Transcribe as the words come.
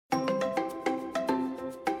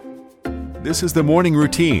This is the Morning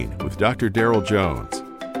Routine with Dr. Darrell Jones.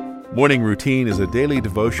 Morning Routine is a daily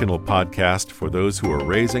devotional podcast for those who are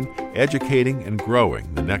raising, educating, and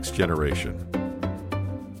growing the next generation.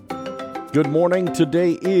 Good morning.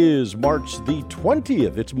 Today is March the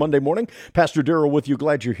 20th. It's Monday morning. Pastor Darrell with you.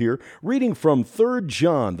 Glad you're here. Reading from 3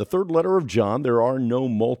 John, the third letter of John. There are no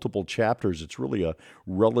multiple chapters. It's really a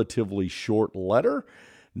relatively short letter.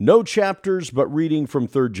 No chapters, but reading from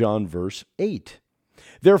 3 John verse 8.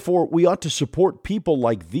 Therefore, we ought to support people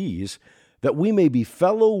like these, that we may be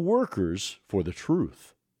fellow workers for the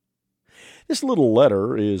truth. This little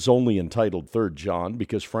letter is only entitled 3 John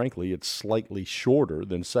because, frankly, it's slightly shorter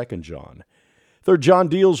than 2 John. 3 John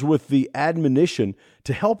deals with the admonition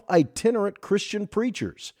to help itinerant Christian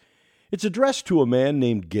preachers. It's addressed to a man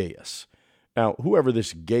named Gaius. Now, whoever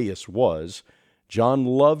this Gaius was, John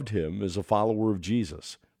loved him as a follower of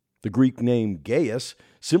Jesus. The Greek name Gaius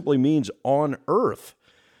simply means on earth.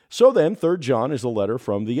 So then, 3 John is a letter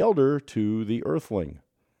from the elder to the earthling.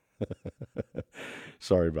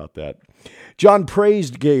 Sorry about that. John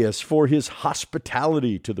praised Gaius for his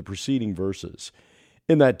hospitality to the preceding verses.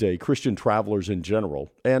 In that day, Christian travelers in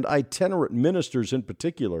general, and itinerant ministers in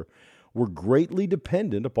particular, were greatly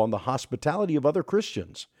dependent upon the hospitality of other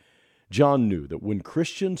Christians. John knew that when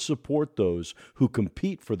Christians support those who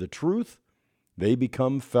compete for the truth, they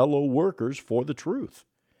become fellow workers for the truth.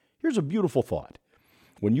 Here's a beautiful thought.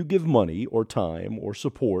 When you give money or time or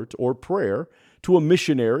support or prayer to a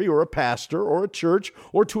missionary or a pastor or a church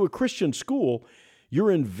or to a Christian school,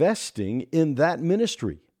 you're investing in that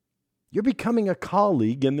ministry. You're becoming a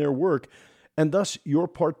colleague in their work, and thus you're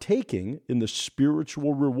partaking in the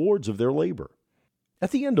spiritual rewards of their labor.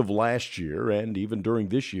 At the end of last year and even during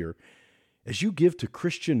this year, as you give to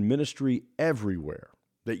Christian ministry everywhere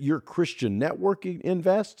that your Christian networking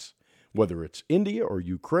invests, whether it's India or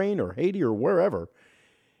Ukraine or Haiti or wherever,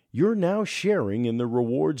 you're now sharing in the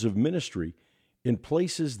rewards of ministry in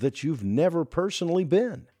places that you've never personally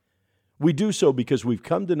been. We do so because we've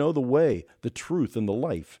come to know the way, the truth, and the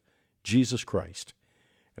life, Jesus Christ.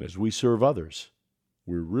 And as we serve others,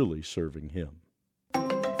 we're really serving Him.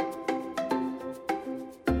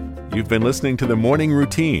 You've been listening to the Morning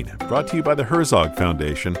Routine, brought to you by the Herzog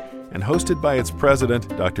Foundation and hosted by its president,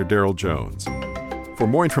 Dr. Darrell Jones. For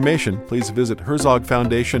more information, please visit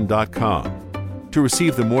herzogfoundation.com. To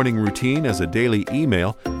receive the Morning Routine as a daily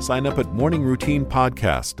email, sign up at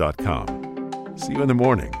morningroutinepodcast.com. See you in the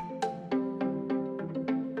morning.